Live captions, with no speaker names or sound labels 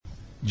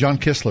John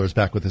Kistler is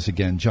back with us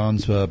again.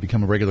 John's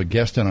become a regular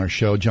guest on our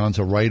show. John's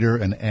a writer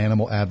and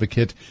animal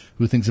advocate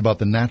who thinks about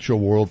the natural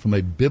world from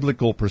a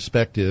biblical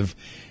perspective.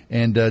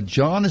 And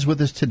John is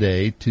with us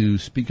today to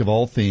speak of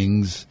all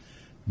things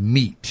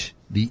meat,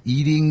 the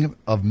eating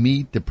of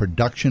meat, the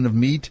production of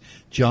meat.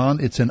 John,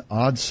 it's an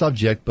odd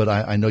subject, but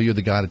I know you're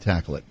the guy to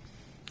tackle it.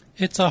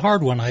 It's a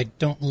hard one. I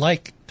don't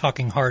like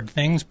talking hard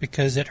things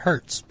because it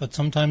hurts, but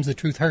sometimes the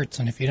truth hurts,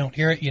 and if you don't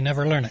hear it, you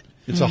never learn it.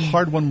 It's a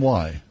hard one.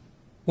 Why?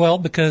 Well,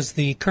 because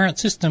the current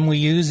system we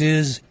use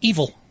is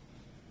evil.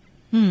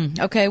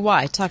 Okay,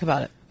 why? Talk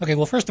about it. Okay,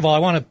 well, first of all, I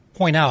want to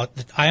point out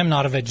that I am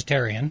not a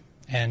vegetarian,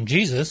 and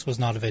Jesus was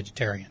not a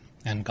vegetarian.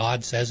 And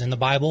God says in the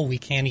Bible we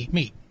can't eat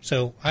meat.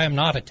 So I am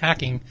not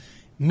attacking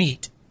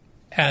meat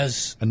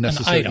as A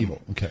necessary an item.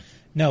 evil. Okay.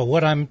 No,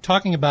 what I'm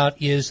talking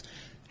about is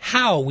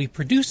how we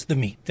produce the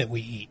meat that we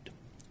eat.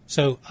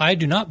 So I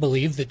do not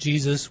believe that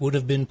Jesus would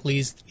have been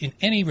pleased in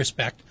any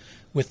respect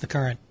with the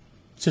current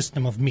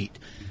system of meat.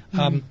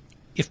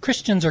 If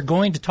Christians are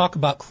going to talk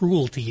about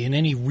cruelty in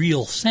any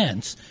real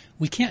sense,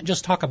 we can't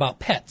just talk about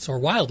pets or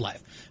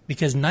wildlife,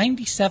 because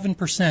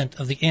 97%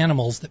 of the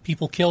animals that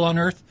people kill on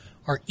Earth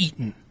are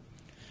eaten.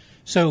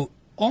 So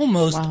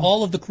almost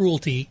all of the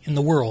cruelty in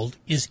the world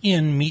is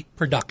in meat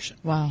production.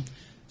 Wow.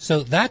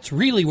 So that's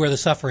really where the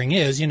suffering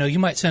is. You know, you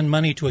might send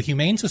money to a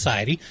humane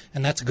society,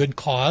 and that's a good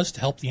cause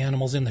to help the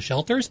animals in the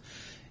shelters.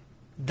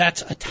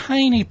 That's a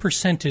tiny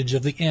percentage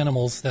of the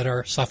animals that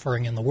are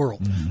suffering in the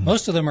world.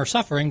 Most of them are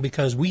suffering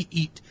because we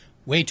eat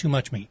way too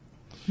much meat.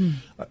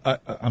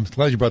 I'm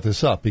glad you brought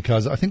this up,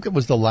 because I think it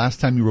was the last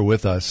time you were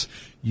with us,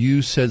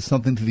 you said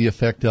something to the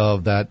effect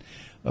of that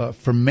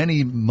for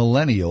many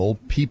millennial,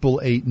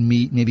 people ate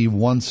meat maybe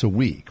once a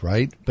week,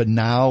 right? But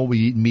now we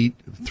eat meat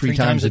three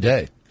times a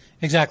day.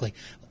 Exactly.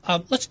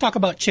 Let's talk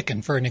about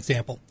chicken for an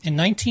example. In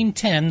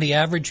 1910, the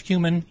average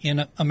human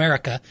in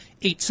America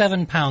ate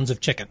 7 pounds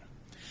of chicken.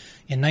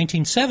 In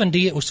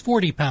 1970, it was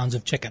 40 pounds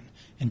of chicken.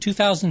 In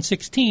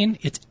 2016,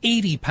 it's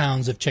 80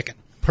 pounds of chicken.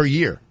 Per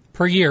year?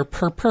 Per year,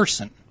 per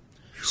person.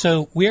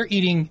 So we're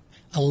eating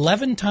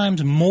 11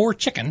 times more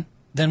chicken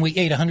than we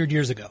ate 100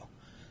 years ago.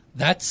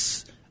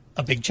 That's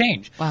a big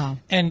change. Wow.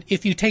 And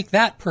if you take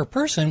that per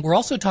person, we're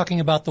also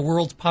talking about the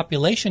world's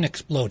population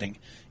exploding.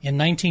 In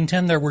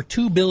 1910, there were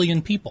 2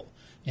 billion people.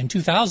 In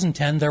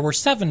 2010, there were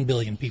 7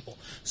 billion people.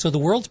 So the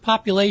world's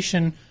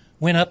population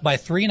went up by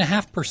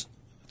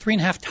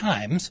 3.5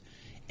 times,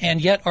 and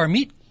yet our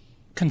meat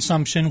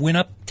consumption went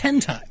up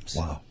 10 times.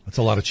 Wow. That's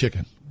a lot of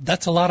chicken.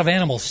 That's a lot of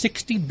animals.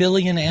 60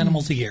 billion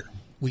animals a year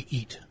we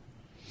eat.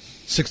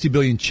 60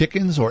 billion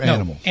chickens or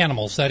animals? No,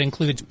 animals. That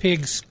includes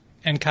pigs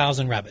and cows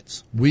and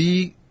rabbits.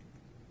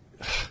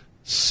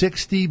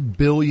 60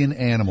 billion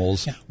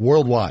animals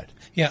worldwide.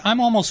 Yeah,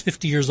 I'm almost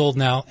 50 years old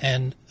now,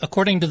 and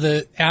according to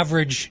the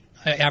average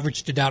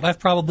to doubt, I've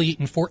probably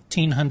eaten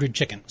 1,400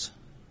 chickens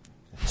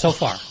so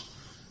far.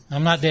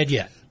 I'm not dead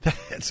yet.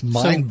 That's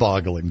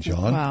mind-boggling,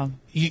 John. Wow.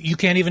 You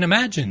can't even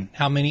imagine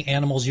how many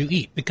animals you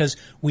eat, because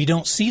we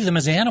don't see them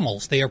as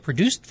animals. They are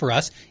produced for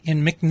us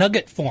in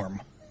McNugget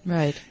form.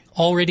 Right.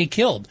 Already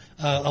killed.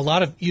 A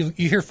lot of you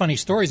hear funny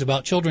stories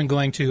about children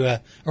going to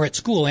or at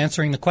school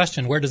answering the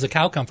question, "Where does a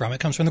cow come from?"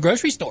 It comes from the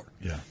grocery store.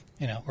 Yeah.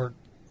 You know, or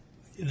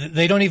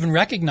they don't even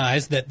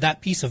recognize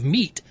that piece of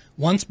meat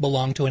once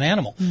belonged to an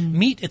animal.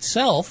 Meat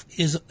itself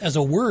is, as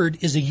a word,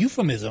 is a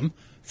euphemism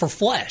for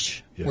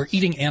flesh. Yes. We're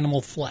eating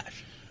animal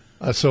flesh.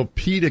 So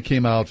PETA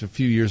came out a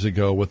few years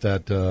ago with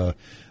that, the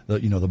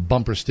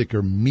bumper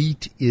sticker,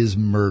 "Meat is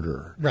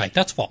murder." Right.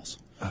 That's false.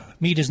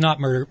 Meat is not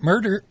murder.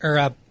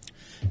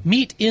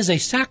 Meat is a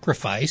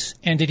sacrifice,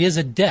 and it is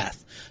a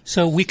death.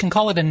 So we can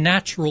call it a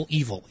natural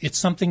evil. It's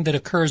something that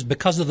occurs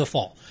because of the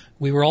fall.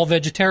 We were all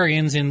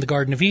vegetarians in the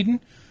Garden of Eden.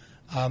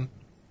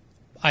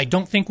 I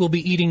don't think we'll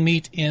be eating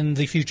meat in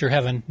the future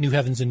heaven, new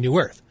heavens and new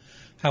earth.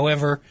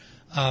 However,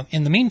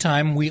 in the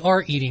meantime, we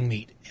are eating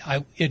meat.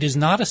 It is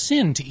not a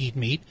sin to eat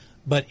meat,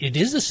 but it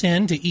is a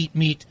sin to eat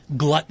meat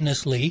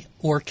gluttonously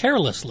or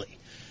carelessly.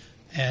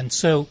 And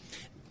so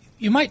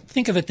you might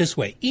think of it this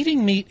way.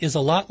 Eating meat is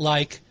a lot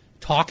like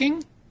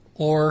talking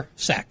or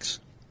sex.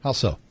 How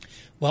so?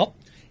 Well,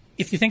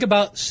 if you think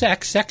about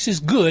sex is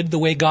good the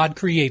way God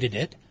created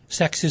it.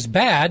 Sex is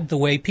bad the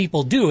way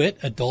people do it,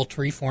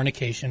 adultery,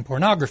 fornication,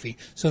 pornography.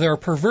 So there are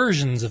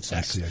perversions of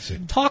sex. I see.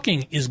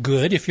 Talking is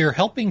good if you're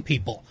helping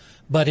people,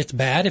 but it's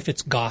bad if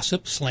it's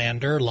gossip,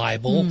 slander,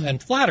 libel,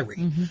 and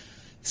flattery.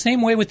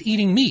 Same way with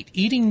eating meat.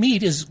 Eating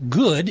meat is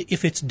good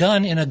if it's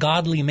done in a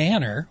godly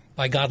manner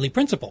by godly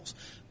principles,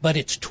 but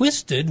it's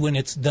twisted when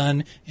it's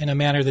done in a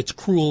manner that's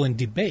cruel and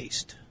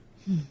debased.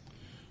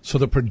 So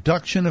the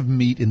production of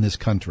meat in this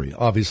country,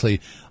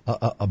 obviously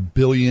a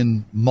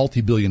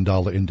multi-billion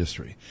dollar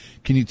industry.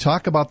 Can you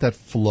talk about that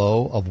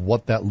flow of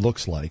what that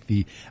looks like,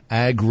 the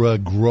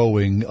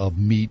growing of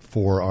meat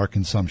for our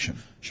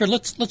consumption? Sure,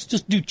 let's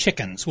just do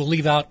chickens. We'll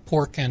leave out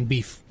pork and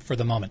beef for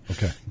the moment.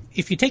 Okay.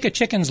 If you take a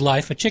chicken's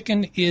life, a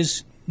chicken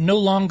is no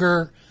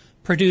longer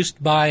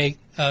produced by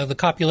the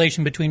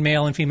copulation between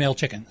male and female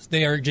chickens.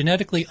 They are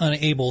genetically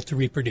unable to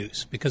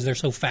reproduce because they're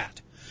so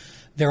fat.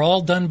 They're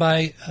all done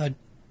by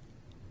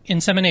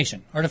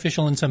insemination,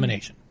 artificial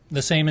insemination.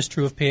 The same is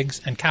true of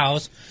pigs and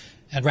cows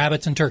and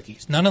rabbits and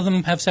turkeys. None of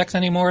them have sex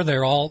anymore.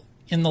 They're all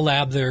in the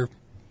lab. They're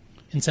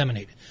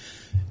inseminated.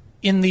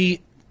 In the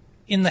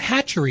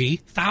hatchery,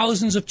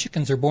 thousands of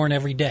chickens are born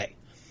every day.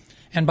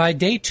 And by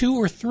day 2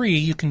 or 3,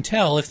 you can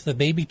tell if the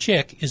baby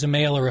chick is a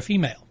male or a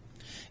female.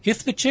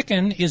 If the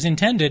chicken is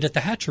intended at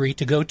the hatchery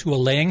to go to a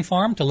laying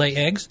farm to lay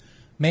eggs,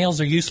 males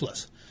are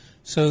useless.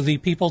 So the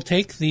people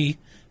take the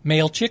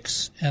male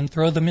chicks and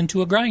throw them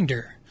into a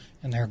grinder.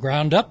 And they're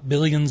ground up,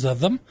 billions of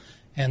them,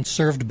 and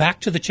served back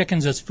to the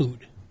chickens as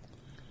food.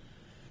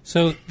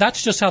 So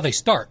that's just how they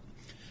start.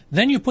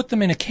 Then you put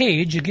them in a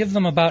cage, you give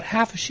them about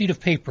half a sheet of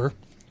paper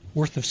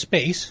worth of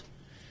space,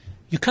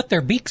 you cut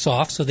their beaks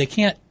off so they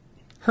can't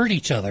hurt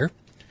each other,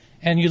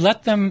 and you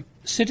let them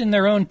sit in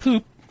their own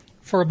poop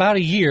for about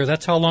a year.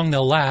 That's how long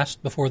they'll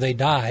last before they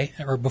die,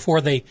 or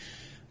before they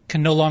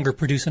can no longer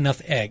produce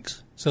enough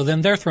eggs. So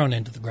then they're thrown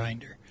into the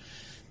grinder.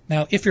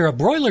 Now, if you're a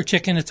broiler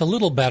chicken, it's a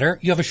little better.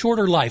 You have a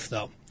shorter life,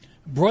 though.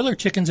 Broiler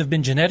chickens have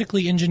been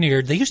genetically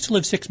engineered. They used to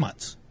live 6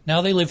 months.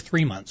 Now they live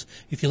 3 months.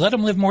 If you let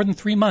them live more than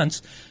 3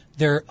 months,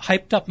 their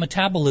hyped-up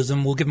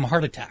metabolism will give them a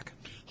heart attack.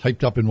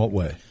 Hyped up in what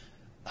way?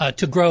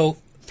 To grow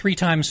 3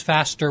 times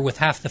faster with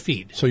half the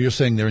feed. So you're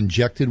saying they're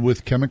injected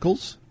with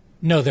chemicals?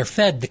 No, they're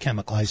fed the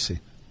chemicals. I see.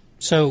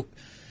 So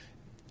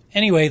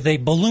anyway, they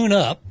balloon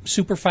up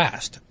super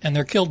fast, and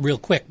they're killed real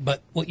quick.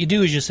 But what you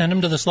do is you send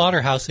them to the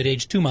slaughterhouse at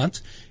age 2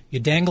 months. You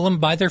dangle them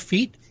by their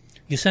feet.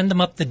 You send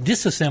them up the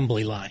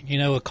disassembly line. You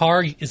know, a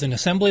car is an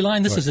assembly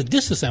line. This is a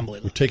disassembly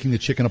line. We're taking the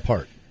chicken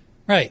apart.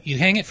 Right. You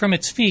hang it from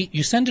its feet.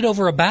 You send it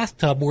over a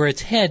bathtub where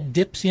its head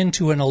dips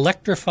into an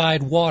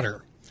electrified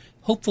water,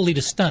 hopefully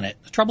to stun it.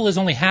 The trouble is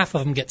only half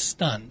of them get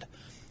stunned.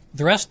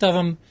 The rest of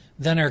them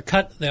then are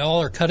cut. They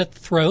all are cut at the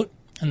throat,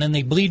 and then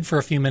they bleed for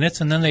a few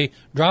minutes, and then they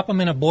drop them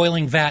in a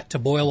boiling vat to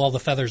boil all the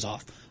feathers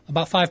off.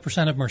 About 5%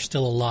 of them are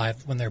still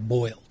alive when they're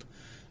boiled.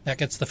 That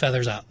gets the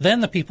feathers out.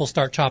 Then the people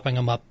start chopping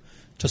them up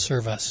to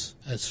serve us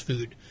as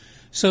food.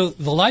 So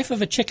the life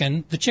of a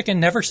chicken, the chicken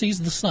never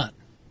sees the sun.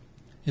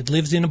 It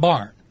lives in a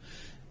barn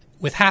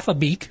with half a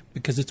beak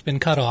because it's been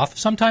cut off.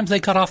 Sometimes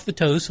they cut off the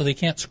toes so they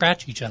can't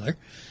scratch each other.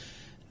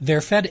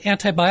 They're fed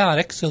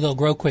antibiotics so they'll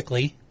grow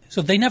quickly.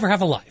 So they never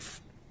have a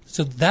life.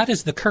 So that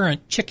is the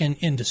current chicken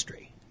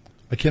industry.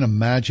 I can't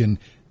imagine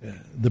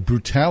the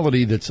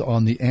brutality that's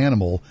on the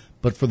animal,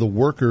 but for the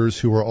workers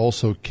who are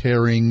also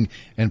caring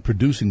and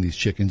producing these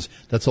chickens,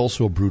 that's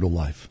also a brutal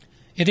life.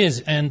 It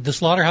is, and the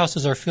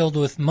slaughterhouses are filled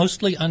with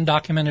mostly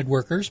undocumented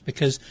workers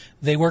because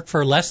they work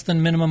for less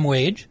than minimum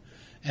wage,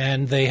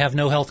 and they have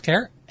no health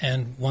care,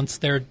 and once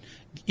they're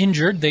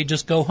injured, they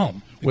just go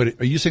home. Wait,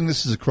 are you saying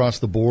this is across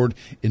the board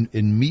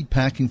in meat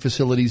packing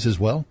facilities as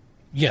well?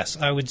 Yes,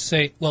 I would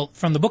say, well,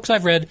 from the books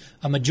I've read,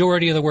 a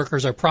majority of the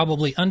workers are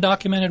probably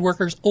undocumented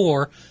workers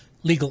or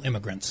legal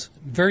immigrants.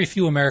 Very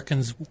few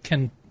Americans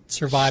can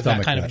survive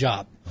that kind of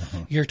job. Uh-huh.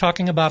 You're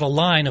talking about a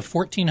line of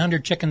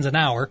 1,400 chickens an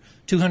hour,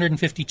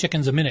 250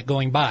 chickens a minute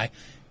going by.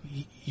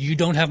 You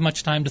don't have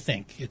much time to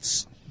think.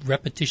 It's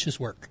repetitious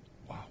work.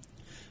 Wow.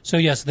 So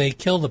yes, they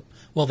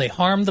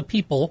harm the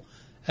people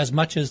as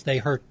much as they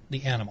hurt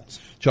the animals.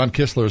 John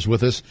Kistler is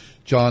with us.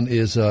 John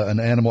is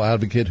an animal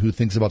advocate who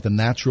thinks about the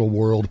natural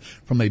world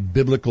from a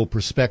biblical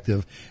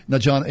perspective. Now,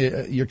 John,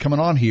 you're coming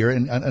on here,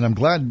 and I'm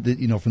glad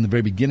that, from the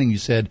very beginning you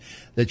said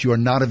that you are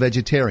not a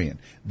vegetarian.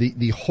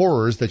 The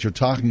horrors that you're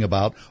talking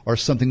about are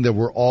something that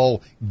we're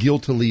all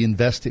guiltily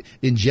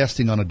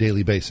ingesting on a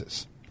daily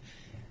basis.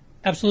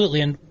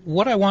 Absolutely. And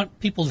what I want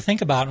people to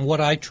think about and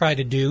what I try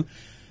to do,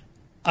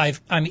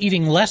 I'm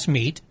eating less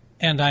meat,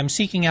 and I'm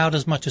seeking out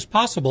as much as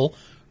possible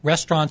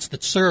restaurants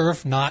that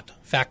serve not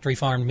factory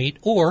farmed meat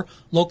or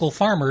local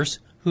farmers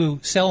who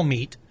sell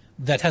meat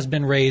that has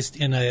been raised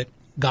in a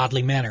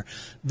godly manner.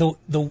 The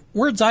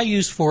words I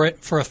use for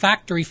a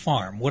factory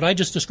farm, what I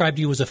just described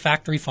to you was a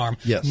factory farm.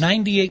 Yes.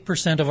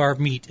 98% of our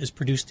meat is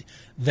produced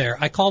there.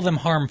 I call them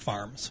harm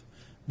farms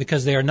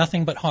because they are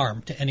nothing but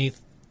harm to any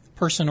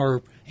person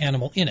or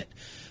animal in it.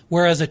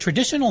 Whereas a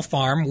traditional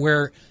farm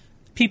where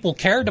people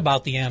cared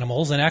about the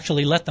animals and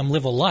actually let them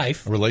live a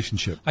life. A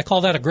relationship. I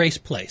call that a grace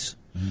place.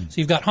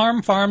 So you've got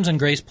harm farms and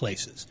grace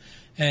places.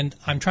 And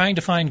I'm trying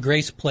to find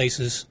grace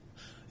places.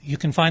 You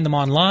can find them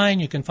online.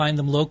 You can find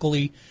them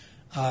locally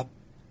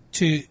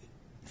to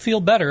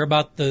feel better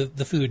about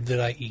the food that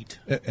I eat.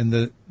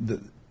 And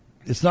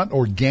it's not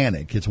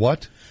organic. It's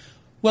what?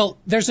 Well,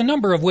 there's a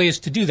number of ways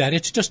to do that.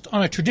 It's just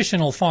on a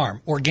traditional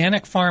farm.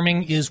 Organic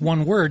farming is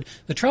one word.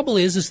 The trouble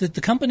is that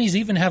the companies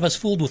even have us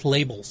fooled with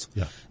labels.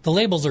 Yeah. The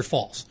labels are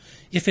false.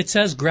 If it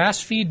says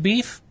grass-fed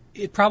beef,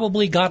 it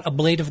probably got a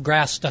blade of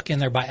grass stuck in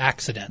there by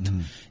accident.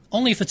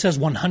 Only if it says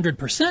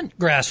 100%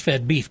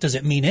 grass-fed beef does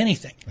it mean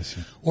anything. I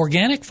see.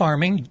 Organic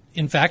farming,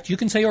 in fact, you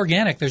can say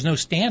organic. There's no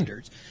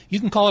standards.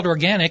 You can call it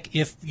organic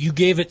if you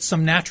gave it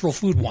some natural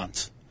food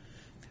once.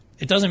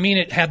 It doesn't mean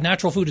it had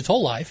natural food its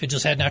whole life. It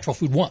just had natural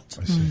food once.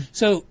 I see.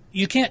 So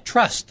you can't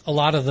trust a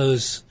lot of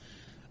those.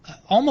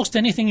 Almost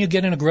anything you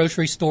get in a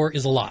grocery store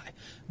is a lie.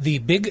 The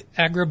big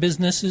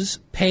agribusinesses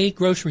pay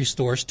grocery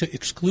stores to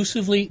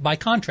exclusively, by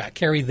contract,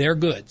 carry their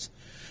goods.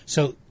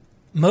 So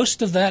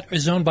most of that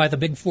is owned by the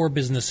big four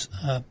business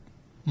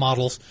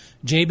models: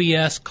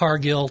 JBS,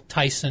 Cargill,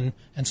 Tyson,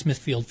 and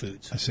Smithfield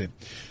Foods. I see.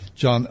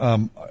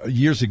 John,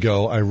 years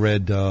ago, I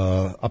read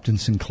Upton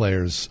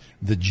Sinclair's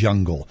The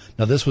Jungle.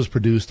 Now, this was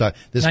produced...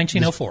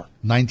 1904.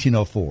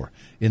 1904,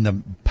 in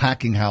the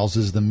packing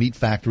houses, the meat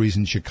factories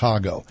in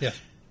Chicago. Yeah.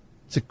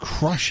 It's a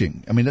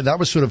crushing... I mean, that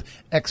was sort of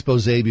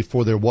expose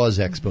before there was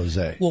expose.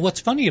 Well, what's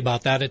funny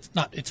about that,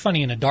 it's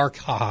funny in a dark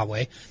ha-ha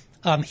way.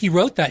 He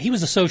wrote that. He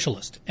was a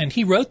socialist, and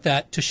he wrote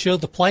that to show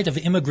the plight of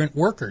immigrant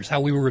workers, how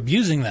we were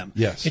abusing them.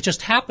 Yes. It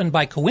just happened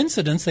by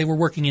coincidence they were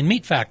working in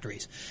meat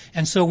factories.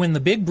 And so when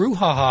the big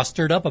brouhaha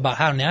stirred up about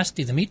how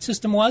nasty the meat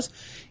system was,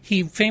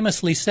 he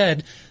famously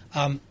said,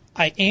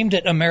 I aimed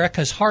at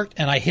America's heart,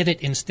 and I hit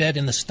it instead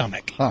in the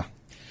stomach. Huh.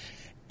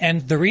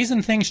 And the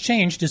reason things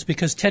changed is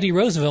because Teddy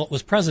Roosevelt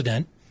was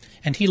president,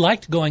 and he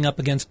liked going up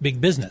against big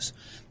business.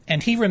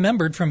 And he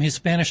remembered from his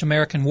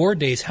Spanish-American War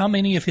days how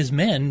many of his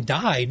men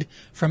died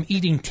from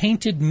eating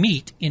tainted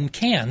meat in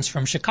cans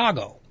from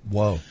Chicago.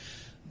 Whoa.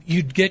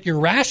 You'd get your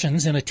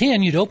rations in a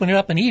tin, you'd open it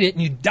up and eat it,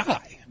 and you'd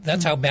die.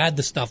 That's how bad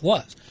the stuff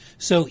was.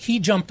 So he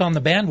jumped on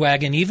the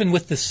bandwagon, even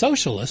with the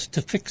socialists,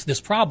 to fix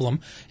this problem,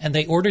 and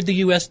they ordered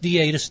the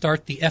USDA to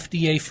start the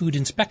FDA food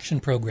inspection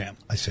program.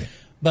 I see.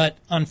 But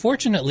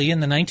unfortunately, in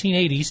the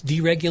 1980s,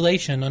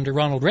 deregulation under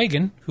Ronald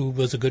Reagan, who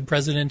was a good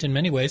president in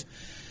many ways,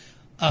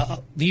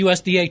 the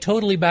USDA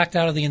totally backed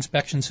out of the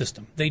inspection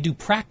system. They do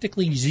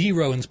practically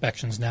zero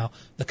inspections now.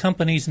 The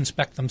companies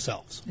inspect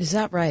themselves. Is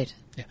that right?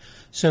 Yeah.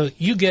 So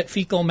you get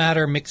fecal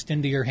matter mixed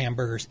into your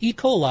hamburgers. E.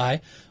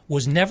 coli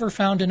was never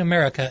found in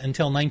America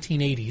until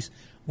 1980s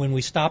when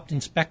we stopped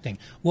inspecting.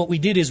 What we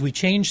did is we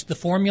changed the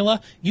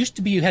formula. Used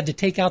to be you had to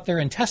take out their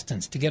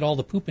intestines to get all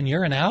the poop and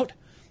urine out.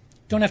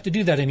 Don't have to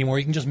do that anymore.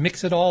 You can just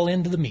mix it all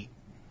into the meat.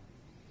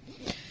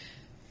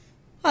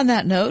 On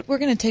that note, we're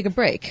going to take a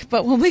break.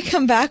 But when we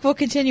come back, we'll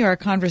continue our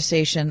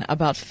conversation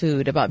about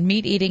food, about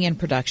meat eating and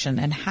production,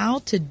 and how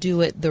to do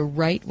it the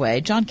right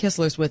way. John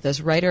Kissler's with us,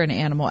 writer and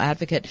animal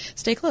advocate.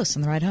 Stay close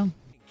on the ride home.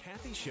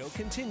 Kathy's show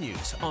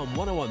continues on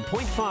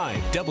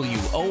 101.5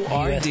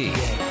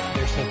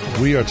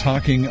 WORD. We are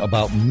talking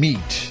about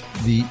meat,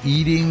 the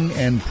eating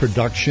and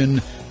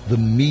production, the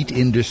meat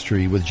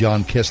industry with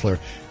John Kissler.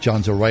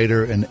 John's a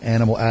writer and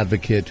animal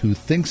advocate who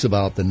thinks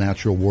about the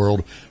natural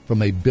world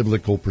from a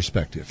biblical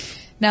perspective.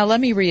 Now,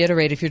 let me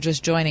reiterate, if you're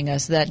just joining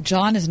us, that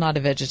John is not a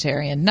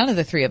vegetarian. None of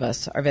the three of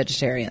us are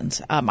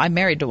vegetarians. I'm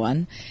married to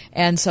one,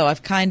 and so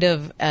I've kind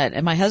of,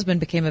 and my husband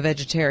became a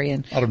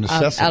vegetarian out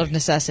of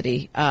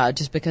necessity,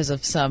 just because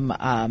of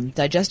some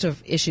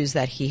digestive issues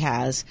that he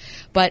has.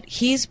 But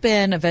he's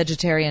been a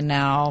vegetarian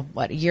now,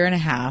 a year and a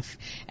half,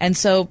 and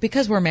so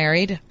because we're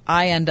married,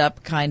 I end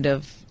up kind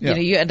of,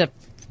 you end up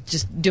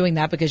just doing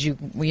that because you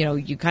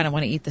kind of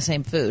want to eat the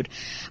same food.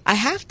 I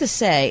have to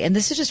say, and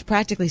this is just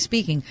practically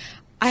speaking,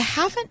 I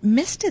haven't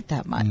missed it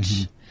that much.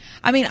 Mm-hmm.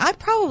 I mean, I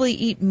probably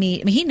eat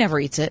meat. I mean, he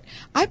never eats it.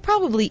 I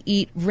probably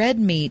eat red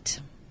meat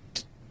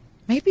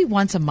maybe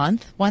once a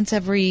month, once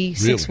every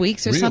 6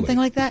 weeks or something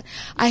like that.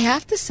 I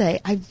have to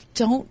say, I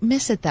don't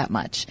miss it that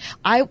much.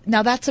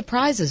 Now, that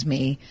surprises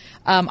me.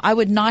 I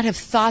would not have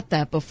thought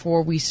that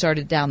before we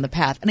started down the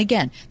path. And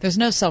again, there's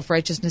no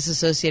self-righteousness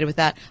associated with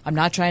that. I'm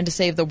not trying to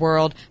save the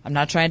world. I'm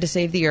not trying to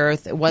save the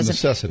earth. It wasn't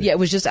necessity. Yeah, it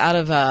was just out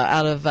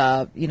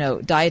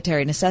of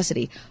dietary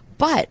necessity.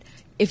 But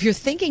if you're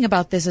thinking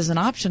about this as an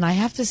option, I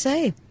have to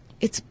say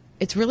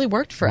it's really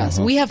worked for us.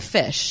 We have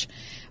fish,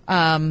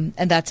 and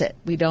that's it.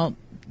 We don't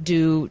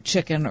do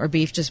chicken or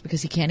beef just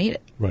because he can't eat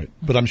it. Right.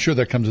 But I'm sure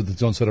that comes with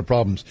its own set of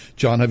problems.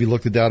 John, have you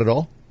looked at that at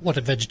all? What,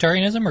 at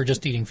vegetarianism or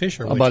just eating fish?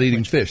 About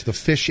eating fish, the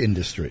fish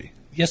industry.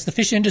 Yes, the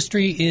fish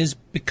industry is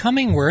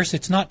becoming worse.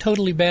 It's not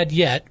totally bad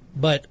yet,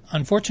 but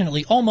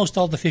unfortunately almost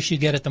all the fish you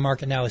get at the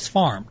market now is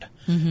farmed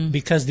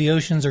because the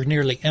oceans are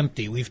nearly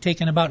empty. We've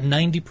taken about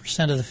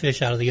 90% of the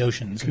fish out of the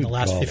oceans in the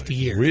last 50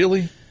 years.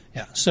 Really?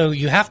 Yeah. So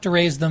you have to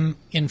raise them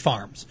in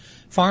farms.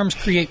 Farms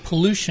create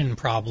pollution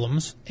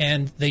problems,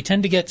 and they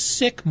tend to get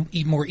sick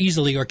more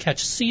easily or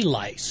catch sea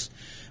lice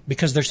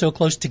because they're so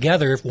close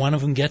together. If one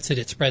of them gets it,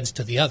 it spreads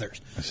to the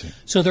others. I see.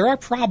 So there are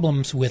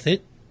problems with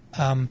it.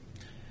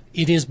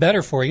 It is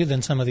better for you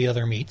than some of the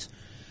other meats.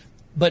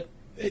 But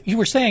you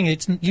were saying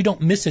you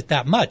don't miss it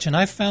that much, and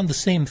I've found the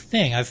same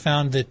thing. I've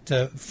found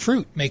that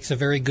fruit makes a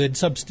very good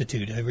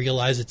substitute. I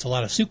realize it's a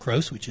lot of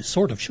sucrose, which is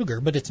sort of sugar,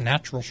 but it's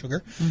natural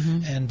sugar.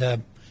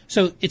 And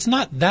so it's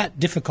not that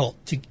difficult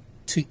to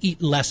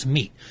eat less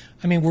meat.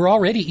 I mean, we're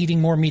already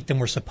eating more meat than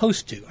we're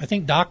supposed to. I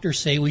think doctors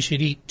say we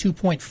should eat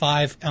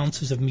 2.5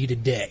 ounces of meat a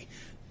day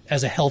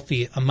as a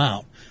healthy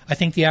amount. I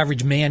think the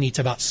average man eats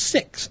about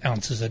 6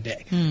 ounces a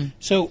day.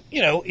 So,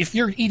 if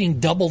you're eating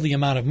double the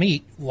amount of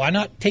meat, why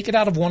not take it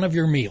out of one of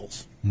your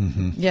meals?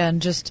 Yeah,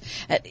 and just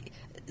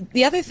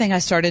the other thing I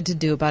started to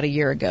do about a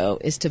year ago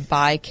is to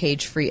buy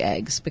cage-free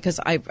eggs because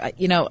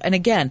and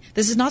again,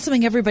 this is not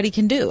something everybody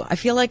can do. I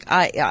feel like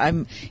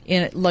I'm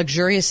in a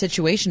luxurious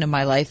situation in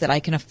my life that I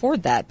can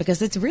afford that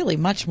because it's really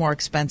much more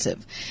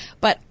expensive.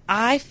 But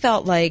I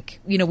felt like,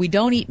 we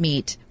don't eat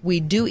meat. We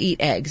do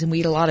eat eggs, and we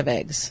eat a lot of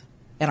eggs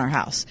in our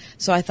house.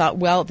 So I thought,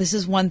 well, this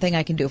is one thing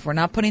I can do. If we're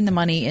not putting the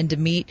money into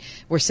meat,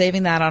 we're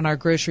saving that on our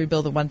grocery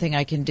bill. The one thing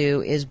I can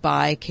do is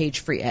buy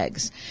cage-free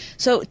eggs.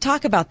 So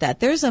talk about that.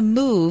 There's a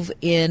move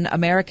in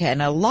America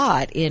and a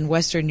lot in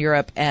Western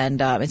Europe and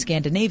in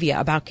Scandinavia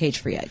about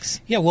cage-free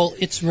eggs. Yeah, well,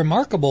 it's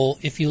remarkable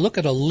if you look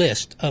at a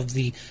list of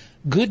the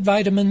good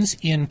vitamins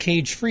in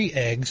cage-free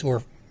eggs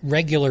or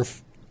regular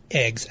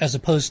eggs as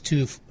opposed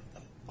to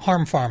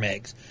farm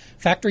eggs.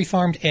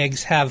 Factory-farmed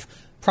eggs have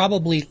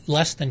probably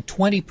less than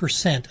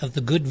 20% of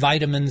the good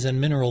vitamins and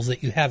minerals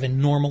that you have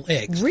in normal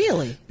eggs.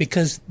 Really?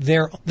 Because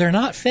they're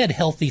not fed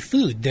healthy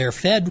food. They're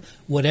fed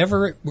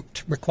whatever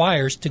it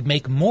requires to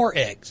make more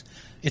eggs.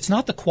 It's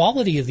not the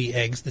quality of the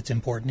eggs that's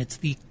important. It's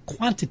the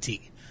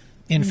quantity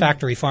in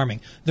factory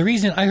farming. The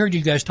reason I heard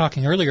you guys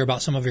talking earlier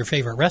about some of your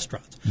favorite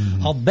restaurants.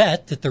 I'll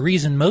bet that the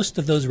reason most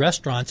of those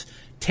restaurants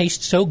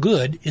taste so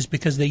good is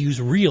because they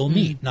use real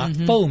meat, not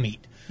faux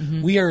meat.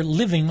 We are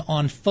living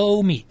on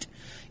faux meat.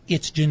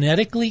 It's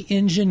genetically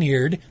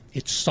engineered.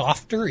 It's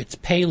softer. It's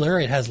paler.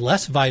 It has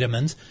less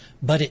vitamins,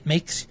 but it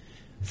makes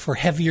for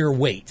heavier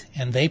weight,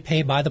 and they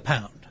pay by the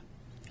pound.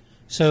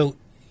 So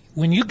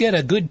when you get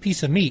a good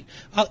piece of meat,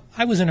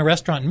 I was in a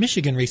restaurant in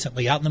Michigan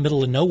recently, out in the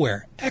middle of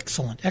nowhere.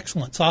 Excellent,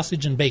 excellent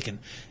sausage and bacon.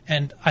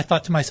 And I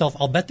thought to myself,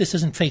 I'll bet this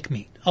isn't fake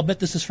meat. I'll bet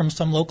this is from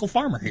some local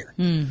farmer here.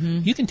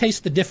 You can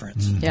taste the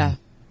difference. Yeah.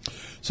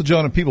 So,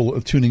 John, and people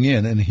are tuning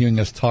in and hearing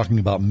us talking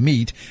about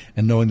meat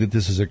and knowing that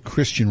this is a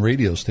Christian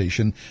radio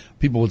station,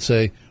 people would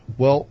say,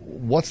 well,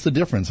 what's the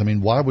difference? I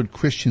mean, why would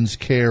Christians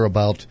care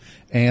about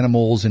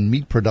animals and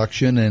meat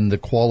production and the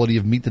quality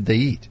of meat that they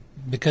eat?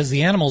 Because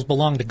the animals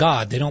belong to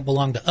God. They don't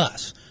belong to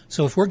us.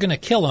 So if we're going to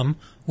kill them,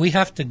 we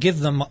have to give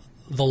them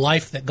the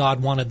life that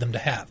God wanted them to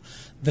have.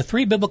 The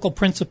three biblical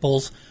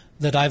principles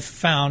that I've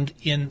found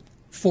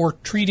for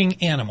treating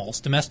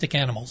animals, domestic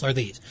animals, are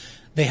these.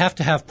 They have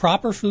to have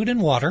proper food and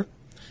water.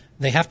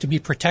 They have to be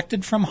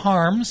protected from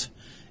harms,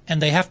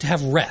 and they have to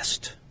have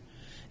rest.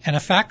 And a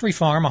factory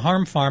farm, a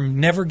farm farm,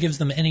 never gives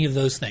them any of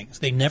those things.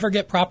 They never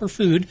get proper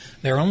food.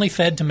 They're only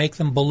fed to make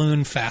them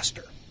balloon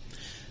faster.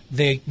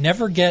 They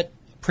never get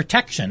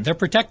protection. They're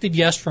protected,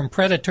 yes, from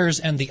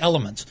predators and the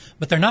elements,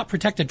 but they're not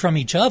protected from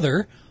each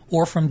other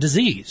or from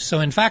disease.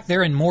 So, in fact,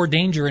 they're in more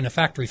danger in a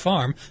factory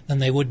farm than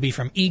they would be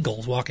from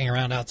eagles walking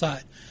around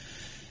outside.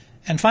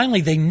 And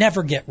finally, they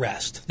never get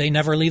rest. They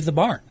never leave the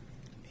barn.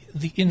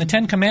 In the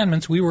Ten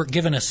Commandments, we were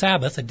given a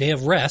Sabbath, a day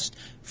of rest,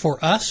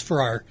 for us,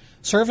 for our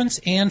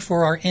servants, and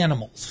for our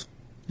animals.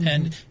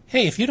 And,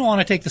 hey, if you don't want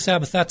to take the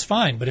Sabbath, that's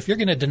fine. But if you're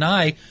going to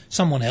deny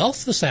someone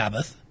else the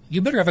Sabbath,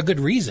 you better have a good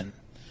reason.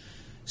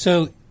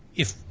 So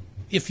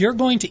if you're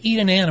going to eat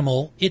an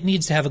animal, it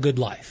needs to have a good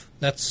life.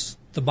 That's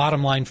the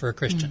bottom line for a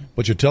Christian.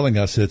 But you're telling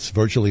us it's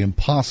virtually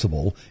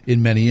impossible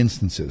in many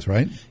instances,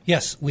 right?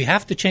 Yes, we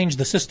have to change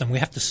the system. We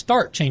have to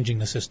start changing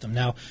the system.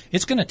 Now,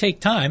 it's going to take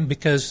time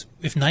because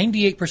if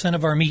 98%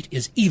 of our meat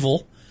is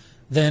evil,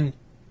 then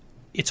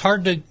it's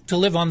hard to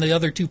live on the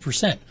other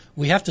 2%.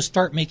 We have to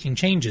start making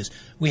changes.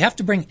 We have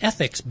to bring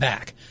ethics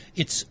back.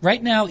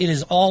 Right now it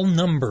is all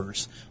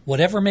numbers.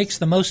 Whatever makes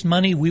the most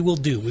money, we will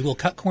do. We will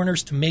cut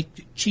corners to make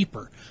it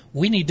cheaper.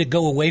 We need to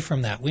go away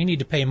from that. We need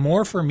to pay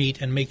more for meat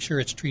and make sure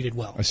it's treated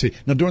well. I see.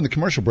 Now, during the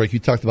commercial break, you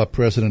talked about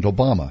President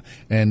Obama,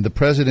 and the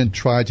president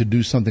tried to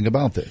do something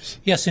about this.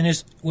 Yes,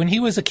 when he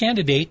was a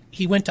candidate,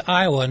 he went to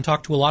Iowa and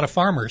talked to a lot of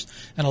farmers,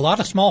 and a lot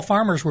of small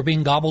farmers were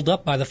being gobbled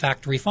up by the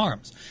factory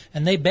farms.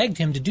 And they begged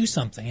him to do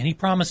something, and he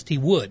promised he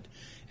would.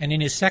 And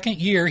in his second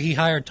year, he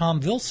hired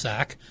Tom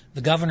Vilsack,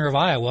 the governor of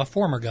Iowa,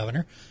 former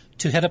governor,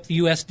 to head up the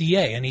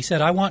USDA. And he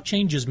said, I want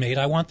changes made.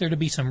 I want there to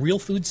be some real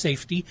food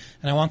safety,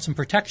 and I want some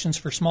protections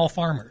for small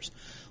farmers.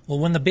 Well,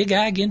 when the big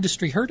ag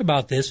industry heard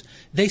about this,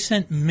 they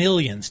sent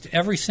millions to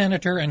every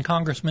senator and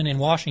congressman in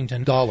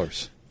Washington.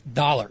 Dollars.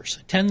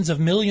 Tens of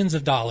millions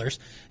of dollars.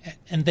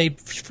 And they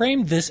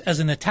framed this as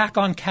an attack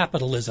on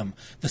capitalism.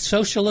 The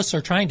socialists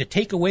are trying to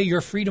take away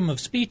your freedom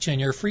of speech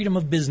and your freedom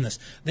of business.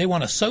 They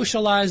want to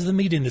socialize the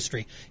meat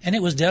industry. And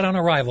it was dead on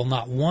arrival.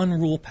 Not one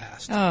rule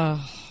passed.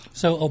 Oh.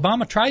 So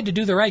Obama tried to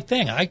do the right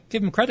thing. I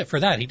give him credit for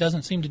that. He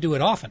doesn't seem to do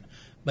it often.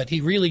 But he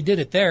really did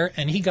it there,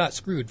 and he got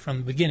screwed from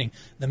the beginning.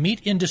 The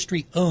meat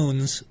industry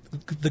owns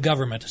the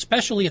government,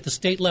 especially at the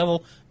state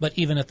level, but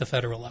even at the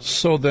federal level.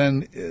 So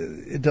then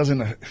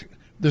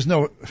there's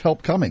no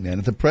help coming then.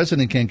 If the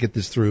president can't get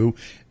this through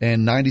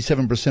and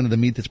 97% of the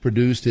meat that's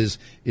produced is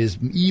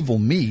evil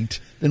meat,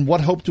 then what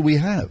hope do we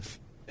have?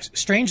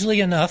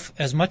 Strangely enough,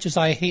 as much as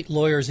I hate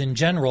lawyers in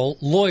general,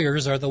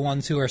 lawyers are the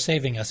ones who are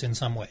saving us in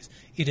some ways.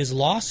 It is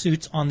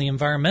lawsuits on the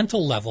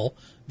environmental level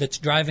that's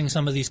driving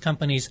some of these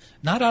companies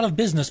not out of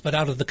business but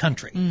out of the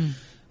country.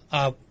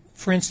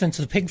 For instance,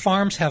 the pig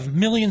farms have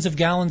millions of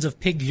gallons of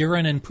pig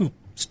urine and poop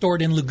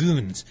stored in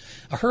lagoons.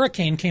 A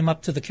hurricane came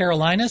up to the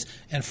Carolinas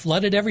and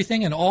flooded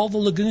everything, and all the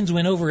lagoons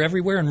went over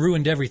everywhere and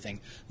ruined everything.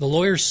 The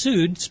lawyers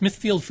sued.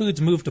 Smithfield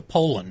Foods moved to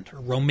Poland or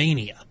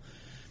Romania.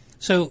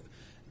 So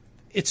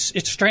it's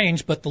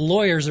strange, but the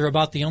lawyers are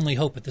about the only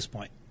hope at this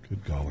point.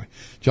 Good golly.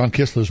 John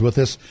Kistler's with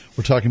us.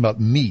 We're talking about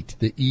meat,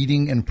 the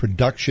eating and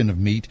production of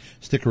meat.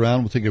 Stick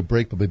around. We'll take a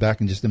break. We'll be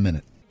back in just a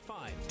minute.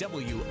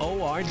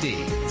 WORD.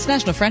 It's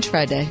National French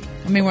Fry Day.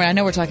 I mean, I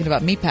know we're talking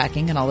about meat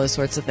packing and all those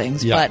sorts of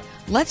things, but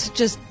let's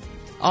just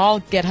all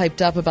get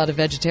hyped up about a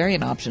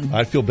vegetarian option.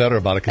 I'd feel better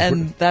about it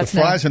because the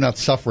fries are not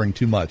suffering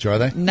too much, are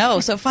they?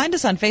 No. So find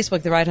us on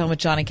Facebook, The Ride Home with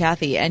John and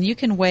Kathy, and you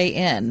can weigh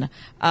in.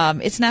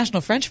 It's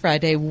National French Fry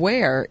Day.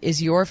 Where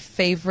is your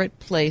favorite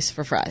place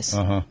for fries?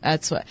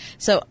 That's what.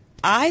 So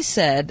I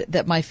said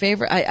that my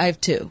favorite. I have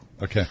two.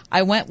 Okay.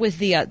 I went with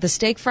the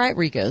steak fry at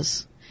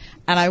Rico's.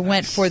 And I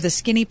went for the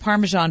skinny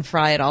Parmesan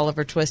fry at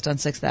Oliver Twist on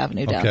 6th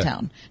Avenue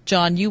downtown. Okay.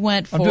 John, you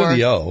went for... I'm doing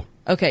the O.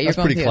 Okay, That's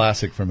going pretty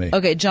classic for me.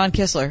 Okay, John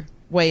Kistler,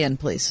 weigh in,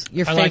 please.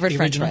 Your favorite French fry. I like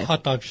the original fry.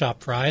 hot dog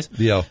shop fries.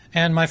 The O.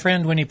 And my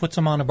friend, when he puts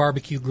them on a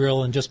barbecue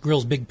grill and just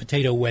grills big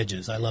potato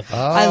wedges. I love that.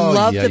 I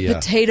love the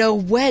potato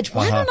wedge.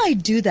 Why don't I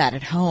do that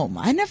at home?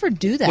 I never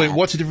do that. Wait,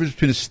 what's the difference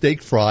between a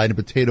steak fry and a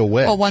potato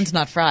wedge? Well, one's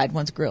not fried,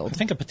 one's grilled. I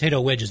think a potato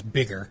wedge is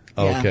bigger.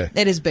 Oh, yeah, okay.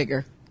 It is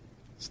bigger.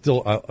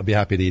 Still, I'll be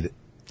happy to eat it.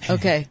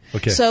 Okay.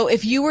 So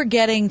if you were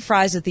getting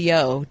fries at the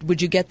O,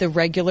 would you get the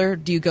regular?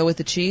 Do you go with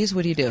the cheese?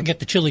 What do you do? I get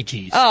the chili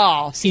cheese.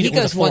 Oh, see, he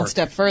goes one fork.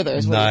 step further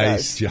is what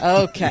nice. he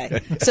does. Okay.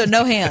 So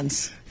no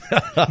hands.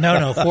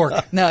 No,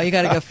 fork. No, you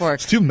got to go fork.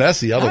 It's too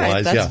messy otherwise. All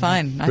right, that's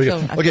fine. I feel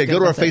go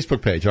to our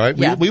Facebook page, all right?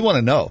 Yeah. We want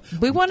to know.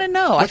 We want to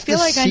know. I feel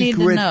like I need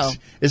to know.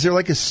 Is there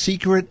like a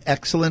secret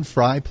excellent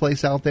fry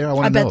place out there?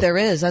 I bet there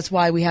is. That's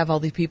why we have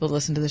all these people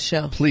listen to the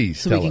show. Please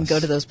so tell we can us.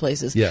 go to those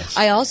places. Yes.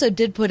 I also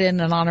did put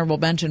in an honorable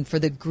mention for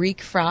the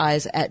Greek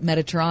fries at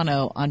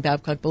Mediterrano on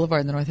Babcock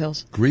Boulevard in the North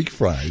Hills. Greek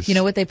fries? You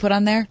know what they put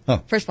on there? Huh.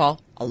 First of all,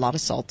 a lot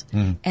of salt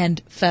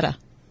and feta.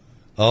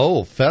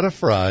 Oh, feta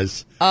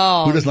fries.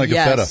 Oh, who doesn't like a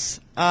feta?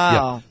 Oh.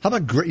 Yeah. How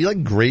about you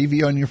like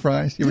gravy on your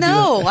fries? You ever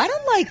No, do that? I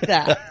don't like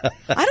that.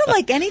 I don't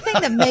like anything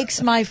that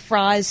makes my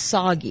fries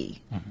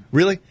soggy.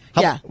 Really?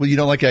 Yeah. Well, you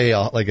don't like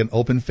like an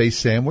open face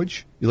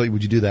sandwich?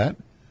 Would you do that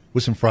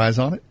with some fries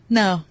on it?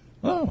 No.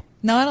 Oh.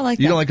 No, I don't like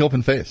that. You don't like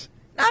open face?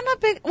 I'm not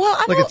big. Well,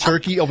 I'm like a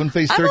turkey, open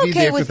faced turkey I'm okay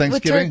day after with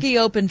Thanksgiving? turkey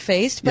open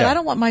faced, but I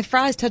don't want my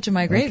fries touching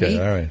my gravy. Okay,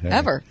 all right.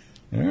 Ever.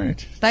 All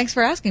right. Thanks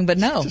for asking, but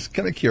no. Just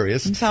kind of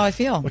curious. That's how I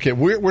feel. Okay,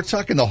 we're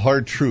talking the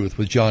hard truth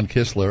with John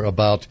Kistler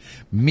about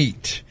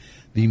meat,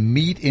 the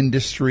meat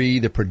industry,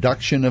 the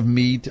production of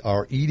meat,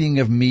 our eating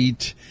of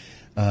meat,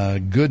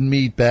 good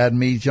meat, bad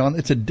meat. John,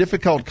 it's a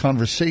difficult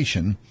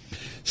conversation.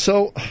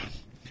 So,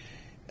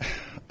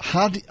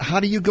 how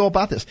do you go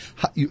about this?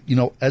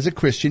 As a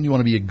Christian, you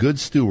want to be a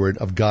good steward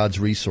of God's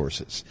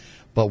resources.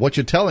 But what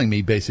you're telling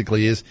me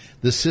basically is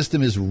the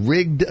system is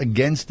rigged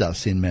against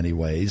us in many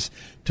ways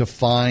to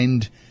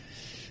find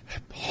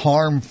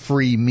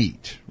harm-free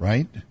meat,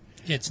 right?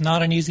 It's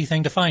not an easy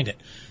thing to find it.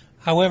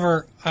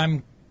 However,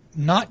 I'm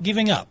not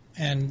giving up,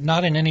 and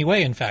not in any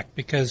way, in fact,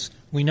 because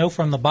we know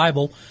from the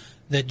Bible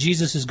that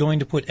Jesus is going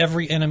to put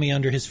every enemy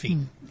under his feet.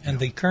 And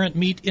the current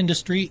meat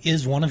industry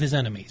is one of his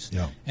enemies.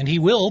 Yeah. And he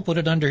will put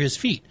it under his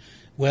feet.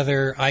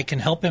 Whether I can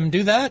help him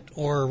do that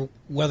or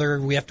whether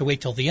we have to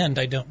wait till the end,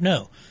 I don't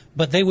know.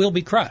 But they will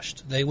be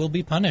crushed. They will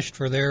be punished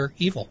for their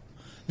evil.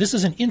 This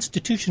is an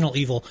institutional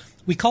evil.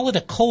 We call it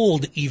a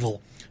cold evil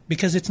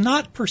because it's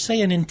not per se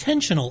an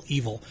intentional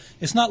evil.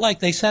 It's not like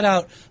they set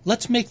out,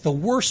 let's make the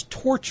worst,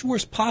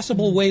 tortuous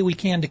possible way we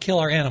can to kill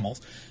our animals.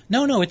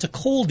 No, it's a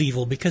cold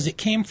evil because it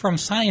came from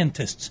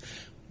scientists.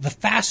 The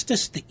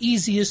fastest, the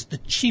easiest, the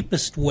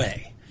cheapest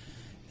way.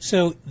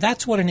 So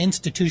that's what an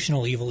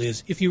institutional evil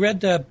is. If you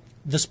read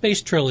the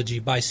Space Trilogy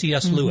by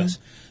C.S. Lewis,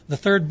 the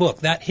third book,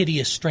 That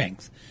Hideous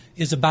Strength,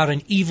 is about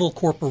an evil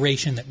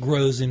corporation that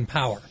grows in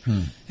power.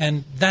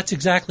 And that's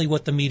exactly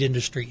what the meat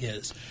industry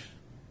is.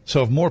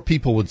 So if more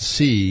people would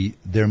see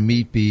their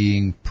meat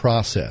being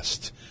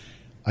processed,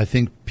 I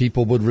think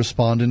people would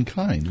respond in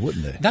kind,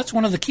 wouldn't they? That's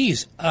one of the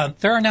keys.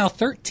 There are now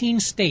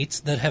 13 states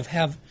that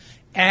have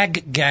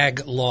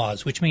ag-gag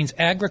laws, which means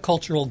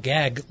agricultural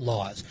gag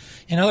laws.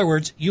 In other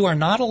words, you are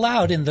not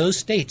allowed in those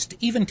states to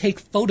even take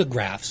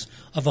photographs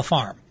of a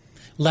farm,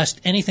 lest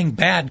anything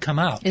bad come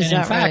out. Is and in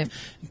that fact,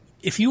 right?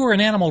 If you were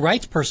an animal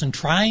rights person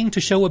trying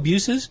to show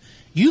abuses,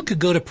 you could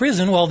go to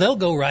prison while they'll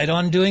go right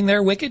on doing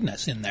their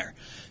wickedness in there.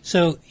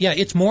 So, yeah,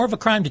 it's more of a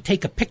crime to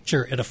take a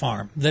picture at a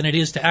farm than it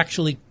is to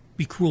actually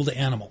be cruel to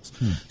animals.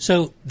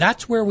 So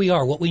that's where we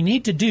are. What we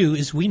need to do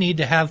is we need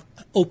to have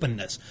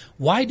openness.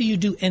 Why do you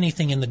do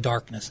anything in the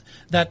darkness?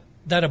 That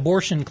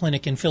abortion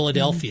clinic in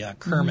Philadelphia,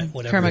 Kermit,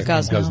 whatever. Kermit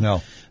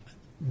Gosnell.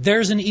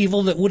 There's an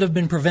evil that would have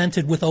been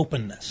prevented with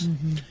openness.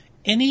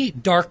 Any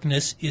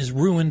darkness is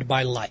ruined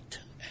by light.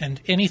 And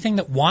anything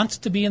that wants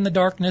to be in the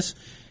darkness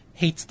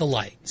hates the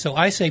light. So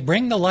I say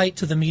bring the light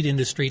to the meat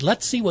industry.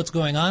 Let's see what's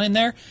going on in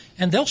there,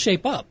 and they'll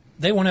shape up.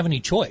 They won't have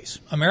any choice.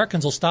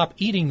 Americans will stop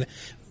eating.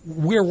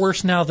 We're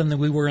worse now than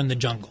we were in the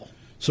jungle.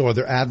 So are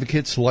there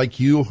advocates like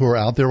you who are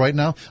out there right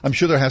now? I'm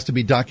sure there has to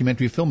be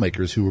documentary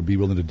filmmakers who would be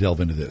willing to delve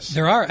into this.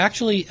 There are.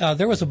 Actually,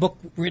 there was a book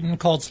written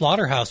called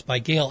Slaughterhouse by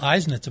Gail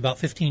Eisnitz about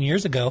 15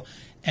 years ago,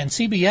 and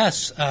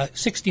CBS,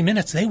 60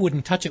 Minutes, they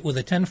wouldn't touch it with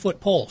a 10-foot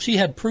pole. She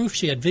had proof.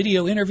 She had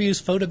video interviews,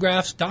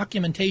 photographs,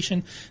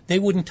 documentation. They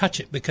wouldn't touch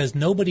it because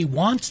nobody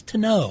wants to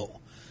know.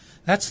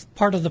 That's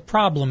part of the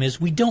problem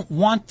is we don't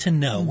want to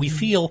know. Mm-hmm. We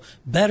feel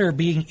better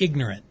being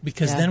ignorant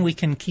because then we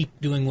can keep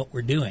doing what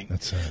we're doing.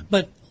 That's sad.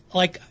 But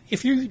like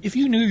if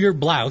you knew your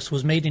blouse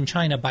was made in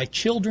China by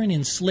children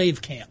in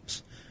slave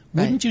camps,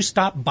 wouldn't you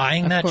stop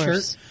buying that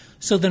shirt?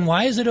 So then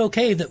why is it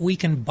okay that we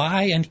can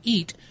buy and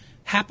eat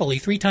happily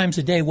 3 times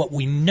a day what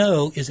we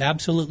know is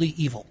absolutely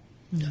evil?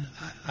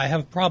 I have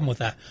a problem with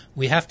that.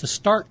 We have to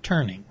start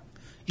turning.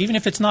 Even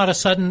if it's not a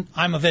sudden,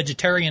 I'm a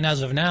vegetarian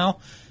as of now,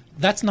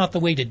 that's not the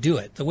way to do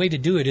it. The way to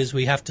do it is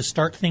we have to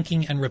start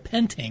thinking and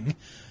repenting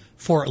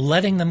for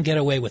letting them get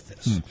away with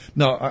this.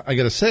 Now, I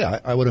got to say,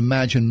 I would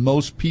imagine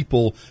most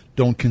people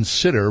don't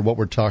consider what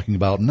we're talking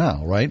about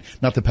now, right?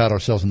 Not to pat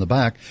ourselves on the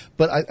back,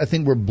 but I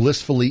think we're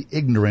blissfully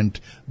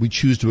ignorant. We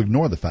choose to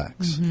ignore the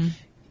facts. Mm-hmm.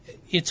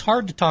 It's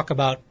hard to talk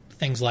about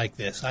things like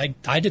this. I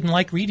didn't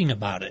like reading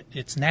about it.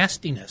 It's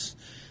nastiness.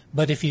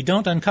 But if you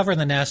don't uncover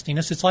the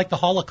nastiness, it's like the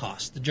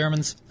Holocaust. The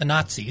Germans, the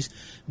Nazis,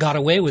 got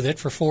away with it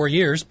for 4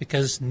 years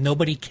because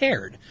nobody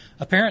cared.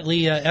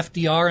 Apparently,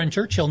 FDR and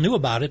Churchill knew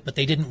about it, but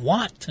they didn't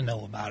want to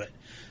know about it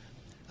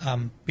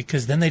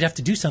because then they'd have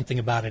to do something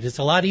about it. It's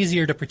a lot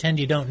easier to pretend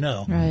you don't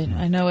know. Right.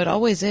 I know it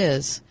always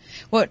is.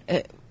 When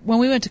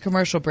we went to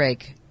commercial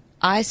break,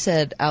 I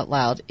said out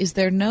loud, is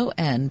there no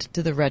end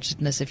to the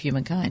wretchedness of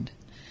humankind?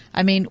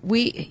 I mean,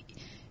 we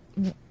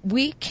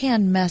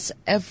can mess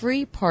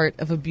every part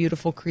of a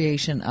beautiful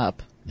creation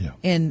up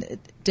in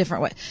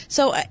different ways.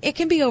 So it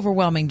can be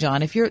overwhelming,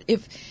 John. If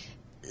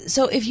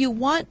you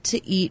want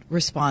to eat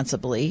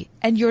responsibly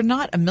and you're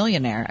not a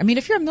millionaire, I mean,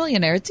 if you're a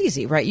millionaire, it's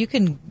easy, right? You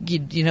can,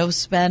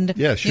 spend,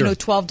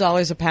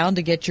 $12 a pound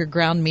to get your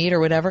ground meat or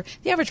whatever.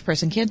 The average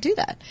person can't do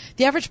that.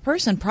 The average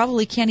person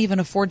probably can't even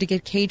afford to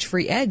get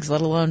cage-free eggs,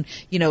 let alone,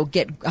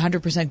 get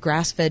 100%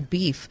 grass-fed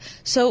beef.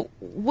 So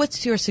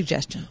what's your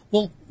suggestion?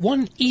 Well,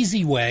 one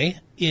easy way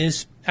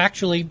is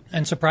actually,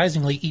 and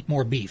surprisingly, eat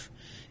more beef.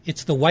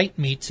 It's the white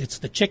meats, it's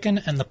the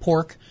chicken and the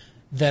pork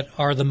that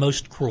are the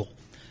most cruel.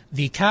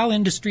 The cow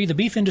industry, the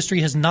beef industry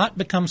has not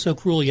become so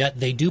cruel yet.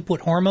 They do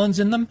put hormones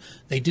in them.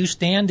 They do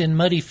stand in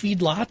muddy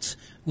feedlots,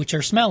 which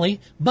are smelly,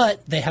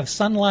 but they have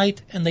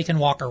sunlight and they can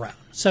walk around.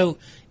 So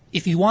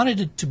if you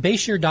wanted to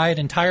base your diet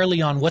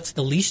entirely on what's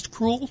the least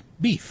cruel,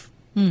 beef.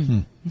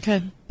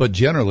 Okay. But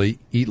generally,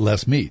 eat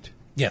less meat.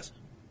 Yes.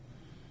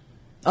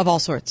 Of all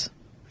sorts.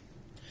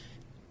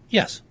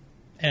 Yes.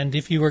 And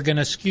if you were going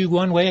to skew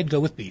one way, I'd go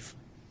with beef.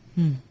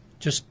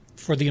 Just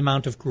for the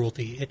amount of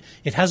cruelty.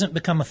 It hasn't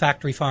become a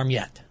factory farm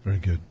yet. Very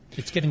good.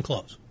 It's getting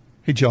close.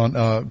 Hey,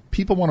 John,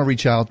 people want to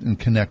reach out and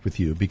connect with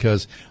you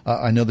because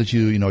I know that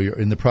you're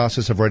in the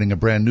process of writing a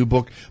brand new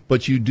book,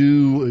 but you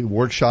do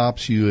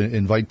workshops, you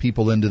invite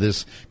people into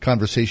this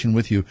conversation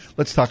with you.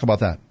 Let's talk about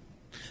that.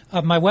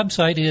 My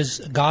website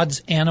is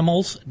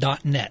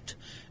godsanimals.net,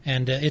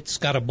 and it's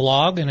got a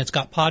blog and it's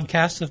got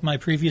podcasts of my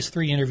previous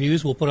 3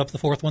 interviews. We'll put up the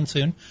 4th one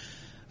soon.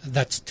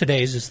 That's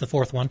today's is the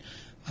 4th one.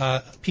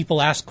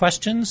 People ask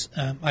questions.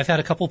 I've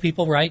had a couple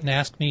people write and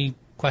ask me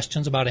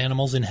questions about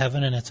animals in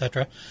heaven and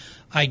etc.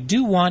 I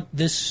do want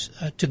this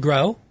to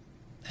grow,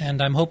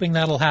 and I'm hoping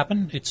that'll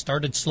happen. It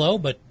started slow,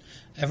 but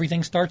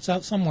everything starts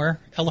out somewhere.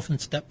 Elephant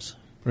steps.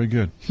 Very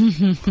good.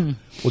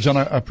 Well, John,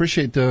 I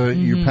appreciate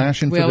your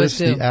passion for this,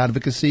 the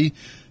advocacy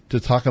to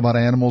talk about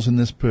animals in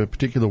this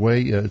particular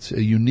way. It's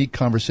a unique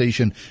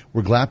conversation.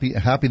 We're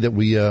happy that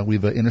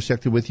we've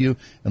intersected with you,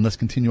 and let's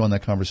continue on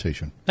that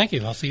conversation. Thank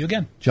you. I'll see you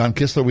again. John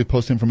Kistler, we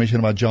post information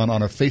about John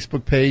on our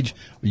Facebook page,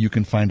 where you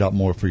can find out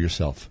more for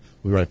yourself.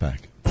 We'll be right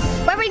back.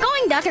 Where are we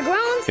going, Dr.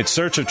 Groans? It's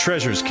search of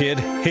treasures, kid.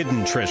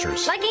 Hidden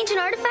treasures. Like ancient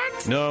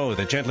artifacts? No,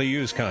 the gently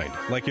used kind.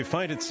 Like you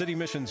find at City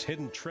Mission's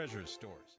Hidden Treasures stores.